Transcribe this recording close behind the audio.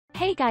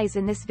Hey guys,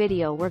 in this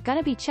video we're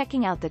gonna be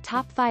checking out the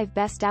top 5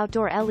 best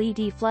outdoor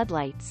LED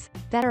floodlights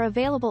that are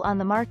available on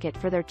the market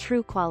for their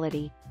true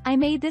quality. I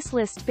made this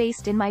list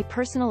based in my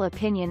personal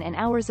opinion and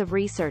hours of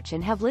research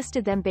and have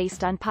listed them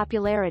based on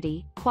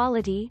popularity,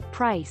 quality,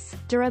 price,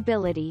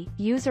 durability,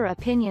 user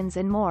opinions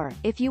and more.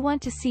 If you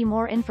want to see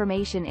more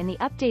information in the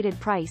updated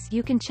price,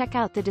 you can check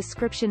out the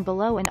description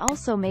below and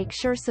also make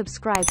sure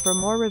subscribe for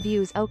more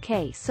reviews.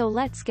 Okay, so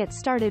let's get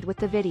started with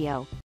the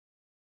video.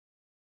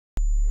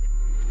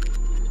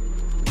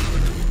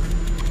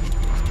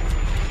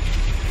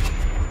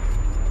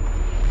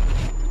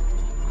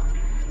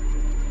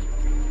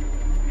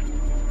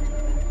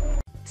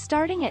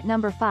 Starting at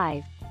number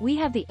 5, we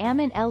have the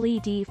AMMON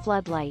LED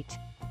Floodlight.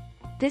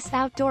 This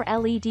outdoor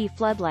LED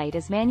floodlight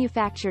is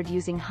manufactured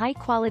using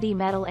high-quality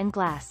metal and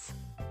glass.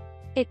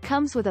 It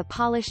comes with a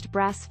polished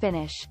brass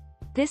finish.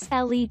 This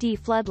LED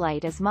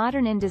floodlight is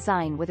modern in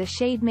design with a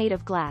shade made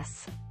of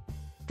glass.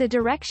 The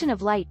direction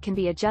of light can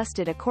be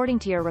adjusted according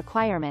to your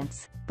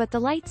requirements, but the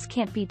lights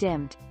can't be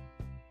dimmed.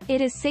 It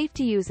is safe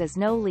to use as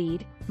no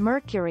lead,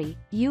 mercury,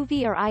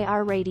 UV or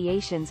IR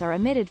radiations are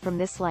emitted from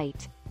this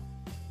light.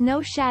 No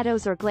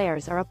shadows or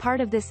glares are a part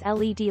of this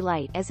LED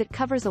light as it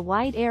covers a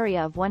wide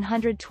area of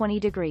 120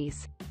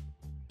 degrees.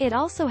 It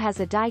also has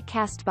a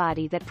die-cast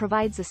body that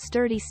provides a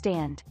sturdy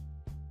stand.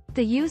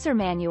 The user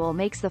manual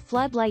makes the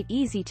floodlight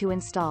easy to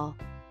install.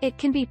 It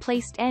can be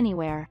placed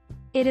anywhere.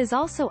 It is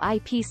also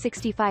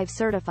IP65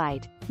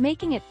 certified,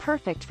 making it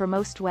perfect for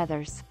most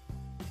weathers.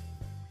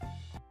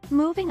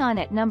 Moving on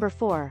at number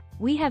 4,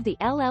 we have the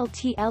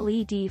LLT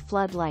LED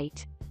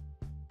Floodlight.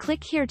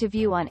 Click here to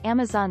view on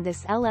Amazon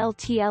this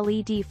LLT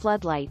LED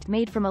floodlight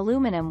made from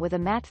aluminum with a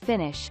matte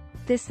finish.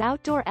 This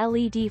outdoor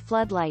LED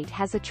floodlight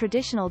has a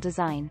traditional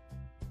design.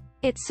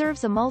 It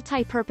serves a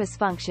multi-purpose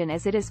function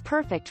as it is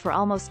perfect for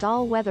almost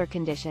all weather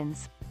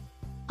conditions.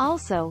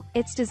 Also,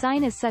 its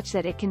design is such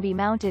that it can be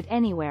mounted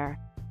anywhere: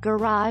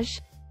 garage,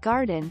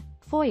 garden,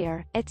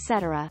 foyer,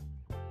 etc.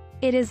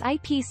 It is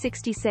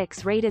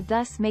IP66 rated,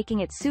 thus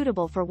making it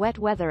suitable for wet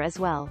weather as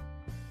well.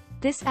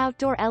 This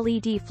outdoor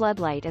LED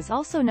floodlight is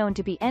also known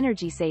to be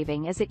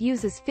energy-saving as it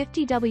uses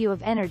 50 W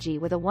of energy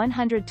with a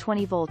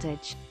 120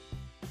 voltage.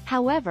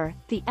 However,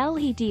 the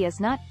LED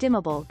is not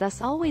dimmable,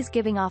 thus always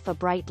giving off a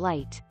bright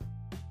light.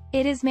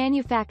 It is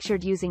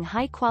manufactured using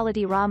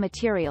high-quality raw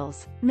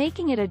materials,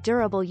 making it a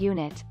durable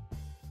unit.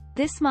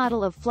 This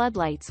model of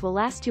floodlights will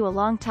last you a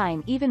long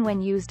time even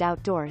when used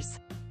outdoors.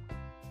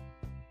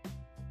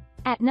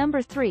 At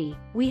number 3,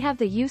 we have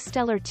the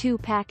Stellar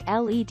 2-pack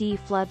LED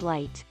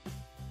Floodlight.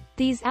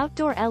 These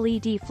outdoor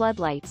LED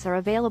floodlights are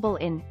available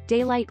in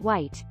daylight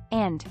white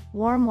and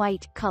warm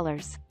white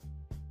colors.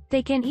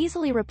 They can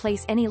easily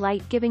replace any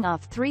light giving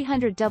off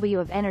 300 W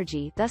of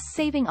energy, thus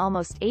saving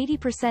almost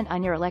 80%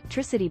 on your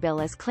electricity bill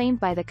as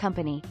claimed by the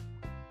company.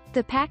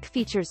 The pack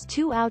features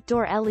 2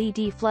 outdoor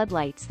LED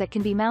floodlights that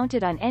can be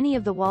mounted on any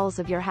of the walls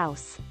of your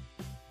house.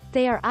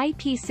 They are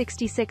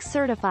IP66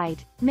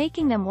 certified,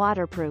 making them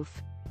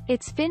waterproof.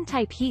 Its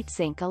fin-type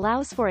heatsink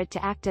allows for it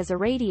to act as a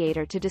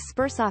radiator to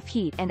disperse off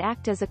heat and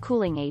act as a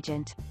cooling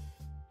agent.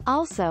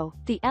 Also,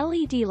 the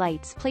LED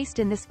lights placed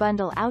in this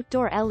bundle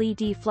outdoor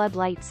LED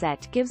floodlight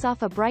set gives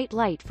off a bright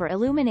light for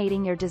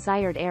illuminating your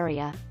desired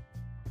area.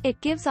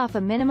 It gives off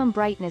a minimum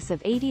brightness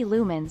of 80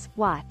 lumens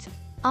watt.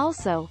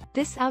 Also,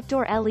 this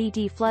outdoor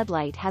LED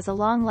floodlight has a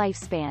long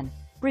lifespan,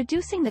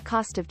 reducing the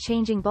cost of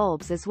changing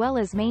bulbs as well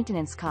as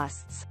maintenance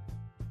costs.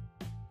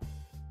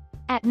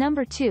 At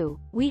number 2,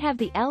 we have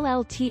the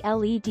LLT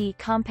LED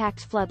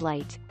COMPACT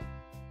Floodlight.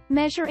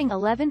 Measuring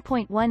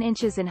 11.1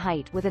 inches in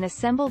height with an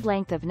assembled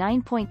length of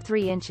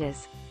 9.3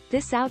 inches,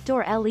 this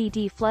outdoor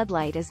LED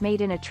floodlight is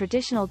made in a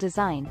traditional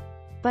design,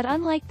 but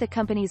unlike the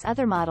company's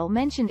other model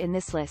mentioned in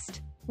this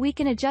list, we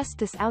can adjust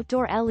this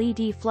outdoor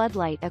LED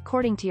floodlight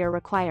according to your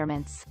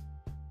requirements.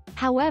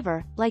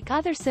 However, like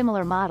other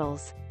similar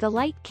models, the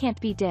light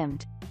can't be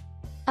dimmed.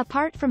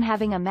 Apart from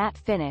having a matte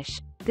finish,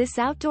 this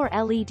outdoor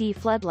LED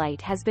floodlight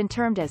has been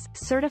termed as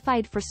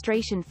certified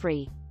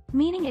frustration-free,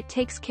 meaning it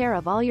takes care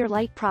of all your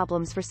light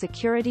problems for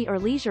security or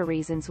leisure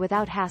reasons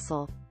without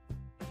hassle.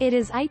 It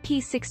is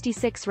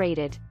IP66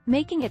 rated,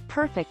 making it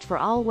perfect for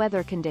all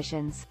weather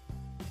conditions.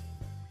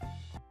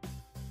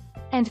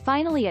 And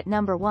finally at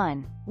number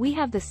 1, we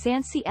have the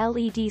SANSI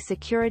LED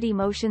Security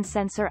Motion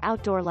Sensor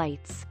Outdoor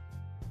Lights.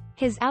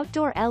 His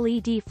outdoor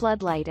LED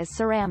floodlight is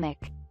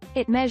ceramic.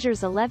 It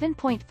measures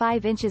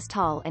 11.5 inches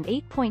tall and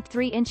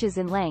 8.3 inches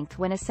in length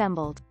when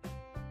assembled.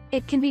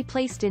 It can be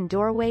placed in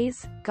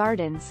doorways,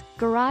 gardens,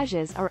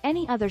 garages or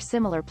any other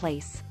similar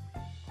place.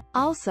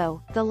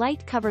 Also, the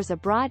light covers a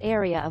broad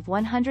area of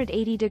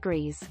 180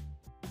 degrees.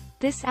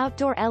 This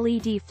outdoor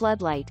LED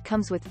floodlight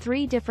comes with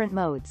 3 different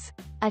modes: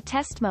 a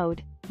test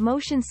mode,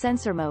 motion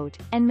sensor mode,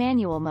 and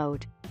manual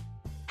mode.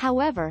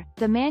 However,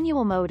 the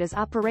manual mode is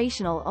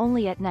operational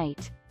only at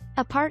night.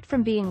 Apart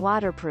from being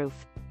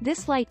waterproof,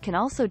 this light can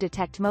also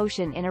detect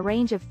motion in a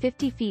range of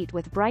 50 feet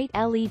with bright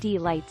LED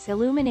lights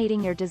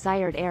illuminating your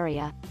desired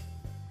area.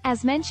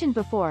 As mentioned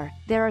before,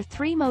 there are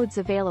 3 modes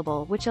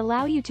available which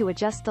allow you to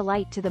adjust the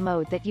light to the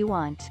mode that you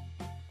want.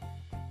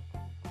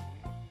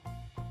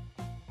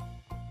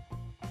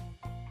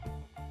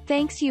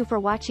 Thanks you for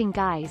watching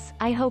guys,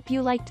 I hope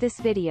you liked this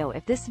video.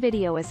 If this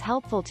video is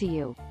helpful to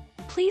you,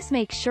 please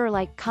make sure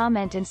like,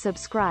 comment and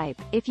subscribe.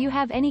 If you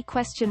have any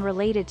question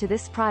related to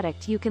this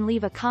product you can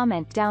leave a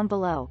comment down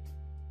below.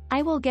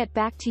 I will get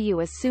back to you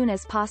as soon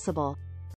as possible.